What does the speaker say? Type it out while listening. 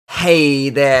Hey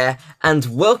there, and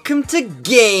welcome to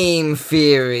Game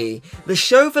Theory, the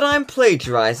show that I'm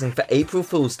plagiarising for April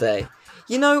Fool's Day.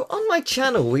 You know, on my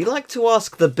channel we like to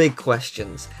ask the big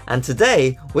questions, and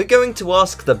today we're going to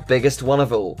ask the biggest one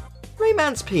of all.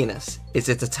 Rayman's penis, is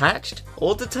it attached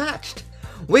or detached?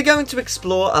 We're going to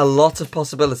explore a lot of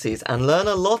possibilities and learn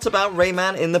a lot about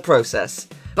Rayman in the process.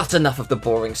 But enough of the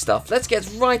boring stuff, let's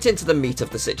get right into the meat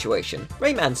of the situation.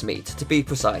 Rayman's meat, to be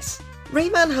precise.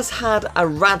 Rayman has had a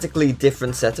radically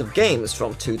different set of games,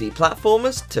 from 2D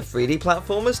platformers to 3D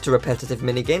platformers to repetitive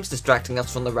minigames distracting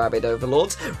us from the rabid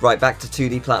overlords, right back to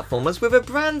 2D platformers with a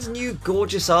brand new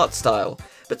gorgeous art style.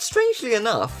 But strangely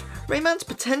enough, Rayman's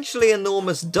potentially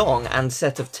enormous dong and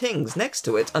set of tings next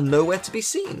to it are nowhere to be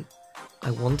seen.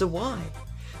 I wonder why.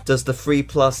 Does the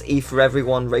 3+ E for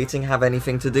everyone rating have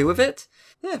anything to do with it?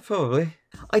 Yeah, probably.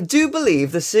 I do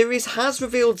believe the series has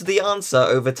revealed the answer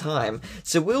over time,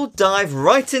 so we'll dive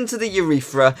right into the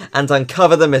urethra and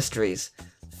uncover the mysteries.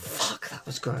 Fuck, that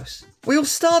was gross. We'll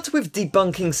start with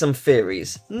debunking some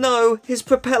theories. No, his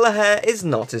propeller hair is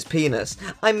not his penis.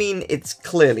 I mean, it's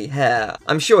clearly hair.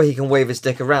 I'm sure he can wave his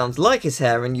dick around like his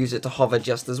hair and use it to hover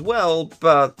just as well,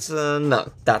 but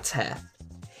no, that's hair.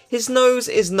 His nose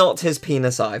is not his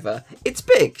penis either. It's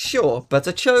big, sure, but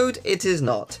a chode it is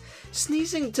not.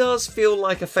 Sneezing does feel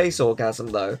like a face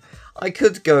orgasm though. I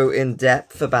could go in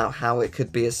depth about how it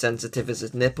could be as sensitive as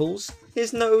his nipples.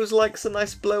 His nose likes a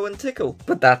nice blow and tickle,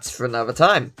 but that's for another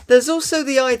time. There's also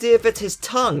the idea that his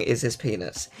tongue is his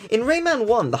penis. In Rayman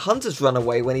 1, the hunters run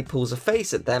away when he pulls a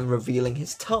face at them, revealing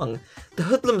his tongue. The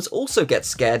hoodlums also get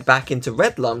scared back into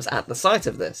redlums at the sight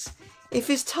of this. If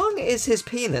his tongue is his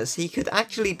penis, he could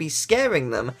actually be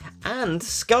scaring them and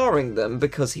scarring them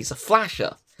because he's a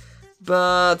flasher.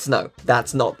 But no,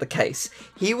 that's not the case.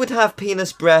 He would have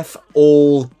penis breath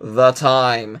all the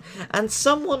time, and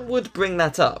someone would bring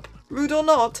that up. Rude or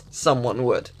not, someone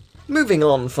would. Moving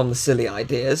on from the silly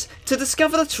ideas, to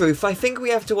discover the truth I think we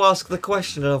have to ask the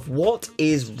question of what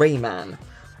is Rayman?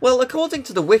 Well, according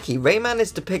to the wiki, Rayman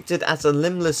is depicted as a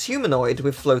limbless humanoid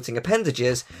with floating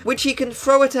appendages, which he can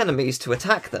throw at enemies to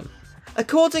attack them.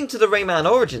 According to the Rayman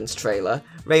Origins trailer,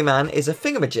 Rayman is a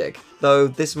thingamajig, though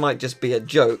this might just be a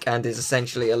joke and is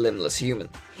essentially a limbless human.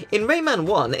 In Rayman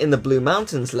 1, in the Blue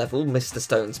Mountains level, Mr.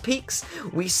 Stone's Peaks,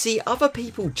 we see other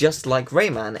people just like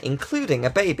Rayman, including a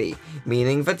baby,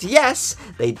 meaning that yes,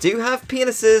 they do have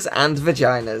penises and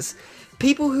vaginas.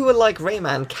 People who are like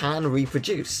Rayman can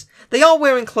reproduce. They are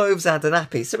wearing clothes and a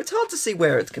nappy, so it's hard to see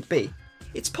where it could be.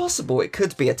 It's possible it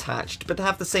could be attached, but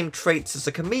have the same traits as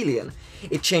a chameleon.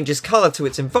 It changes colour to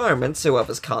its environment so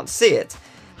others can't see it.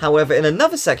 However, in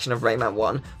another section of Rayman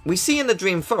 1, we see in the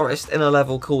Dream Forest, in a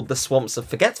level called the Swamps of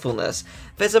Forgetfulness,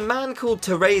 there's a man called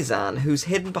Terezan who's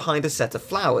hidden behind a set of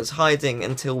flowers, hiding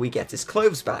until we get his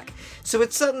clothes back, so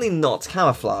it's certainly not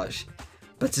camouflage.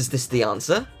 But is this the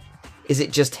answer? Is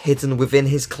it just hidden within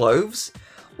his clothes?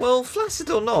 Well, flaccid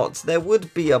or not, there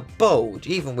would be a bulge,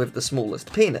 even with the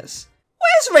smallest penis.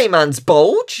 Where's Rayman's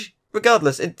bulge?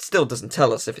 Regardless, it still doesn't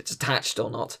tell us if it's attached or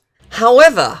not.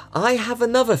 However, I have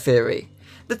another theory.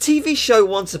 The TV show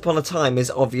Once Upon a Time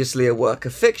is obviously a work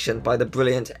of fiction by the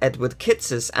brilliant Edward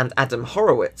Kitsis and Adam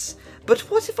Horowitz. But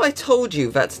what if I told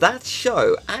you that that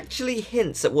show actually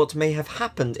hints at what may have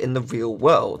happened in the real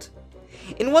world?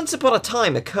 In Once Upon a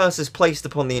Time, a curse is placed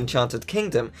upon the Enchanted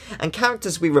Kingdom, and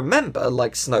characters we remember,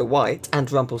 like Snow White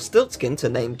and Rumpelstiltskin to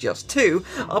name just two,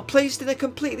 are placed in a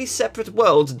completely separate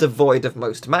world devoid of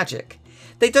most magic.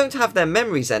 They don't have their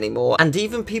memories anymore, and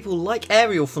even people like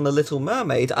Ariel from The Little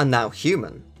Mermaid are now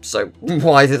human. So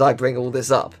why did I bring all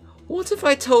this up? What if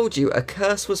I told you a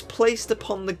curse was placed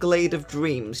upon the Glade of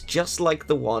Dreams just like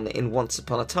the one in Once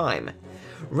Upon a Time?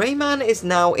 Rayman is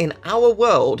now in our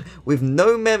world with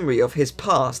no memory of his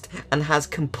past and has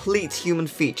complete human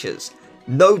features,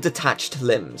 no detached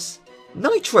limbs.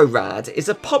 NitroRad is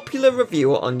a popular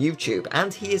reviewer on YouTube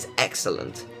and he is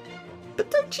excellent. But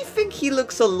don't you think he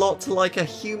looks a lot like a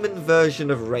human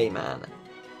version of Rayman?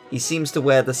 He seems to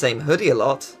wear the same hoodie a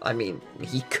lot. I mean,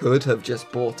 he could have just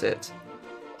bought it.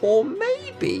 Or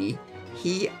maybe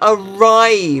he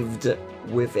arrived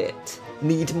with it.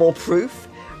 Need more proof?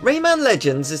 Rayman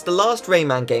Legends is the last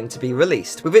Rayman game to be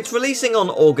released, with it releasing on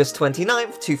August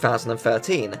 29th,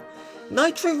 2013.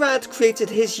 NitroRad created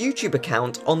his YouTube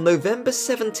account on November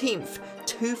 17th,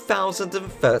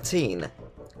 2013.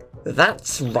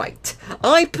 That's right,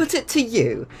 I put it to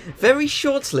you. Very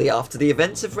shortly after the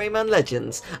events of Rayman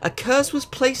Legends, a curse was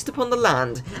placed upon the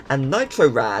land, and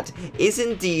NitroRad is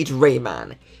indeed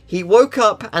Rayman. He woke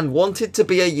up and wanted to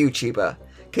be a YouTuber.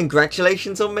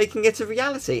 Congratulations on making it a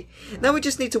reality. Now we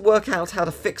just need to work out how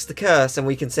to fix the curse and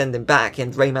we can send him back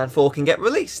and Rayman 4 can get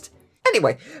released.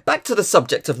 Anyway, back to the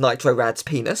subject of Nitro Rad's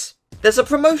penis. There's a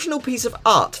promotional piece of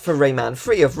art for Rayman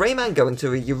 3 of Rayman going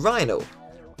to a urinal.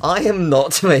 I am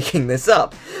not making this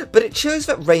up, but it shows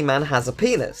that Rayman has a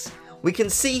penis. We can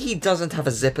see he doesn't have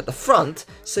a zip at the front,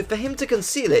 so for him to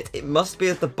conceal it, it must be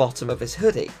at the bottom of his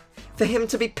hoodie. For him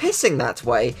to be pissing that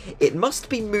way, it must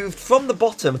be moved from the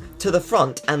bottom to the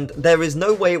front, and there is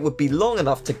no way it would be long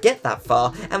enough to get that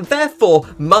far, and therefore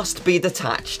must be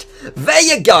detached. There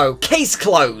you go, case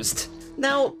closed!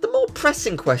 Now, the more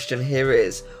pressing question here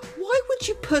is, why would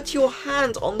you put your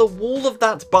hand on the wall of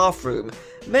that bathroom?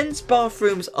 Men's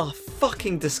bathrooms are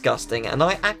fucking disgusting and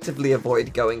I actively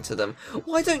avoid going to them.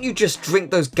 Why don't you just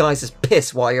drink those guys'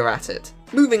 piss while you're at it?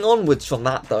 Moving onwards from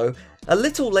that though, a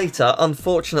little later,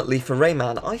 unfortunately for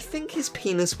Rayman, I think his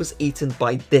penis was eaten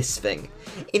by this thing.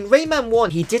 In Rayman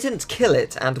 1 he didn't kill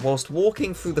it, and whilst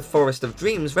walking through the Forest of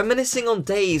Dreams, reminiscing on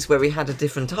days where he had a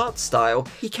different art style,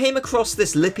 he came across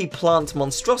this lippy plant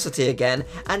monstrosity again,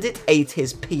 and it ate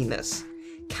his penis.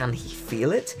 Can he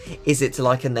feel it? Is it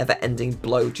like a never-ending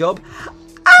blowjob?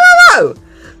 I don't know!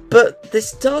 But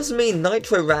this does mean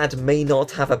Nitro Rad may not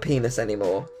have a penis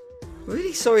anymore.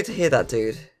 Really sorry to hear that,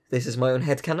 dude. This is my own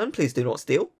headcanon, please do not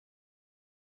steal.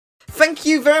 Thank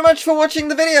you very much for watching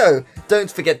the video!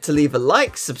 Don't forget to leave a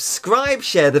like, subscribe,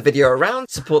 share the video around,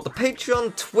 support the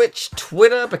Patreon, Twitch,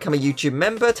 Twitter, become a YouTube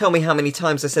member, tell me how many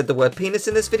times I said the word penis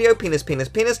in this video, penis, penis,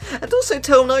 penis, and also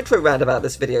tell Nitro Rad about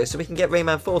this video so we can get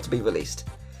Rayman 4 to be released.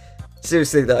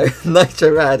 Seriously though,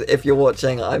 Nitro Rad, if you're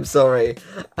watching, I'm sorry,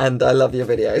 and I love your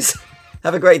videos.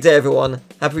 Have a great day everyone,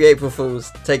 happy April Fools,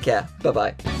 take care, bye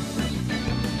bye.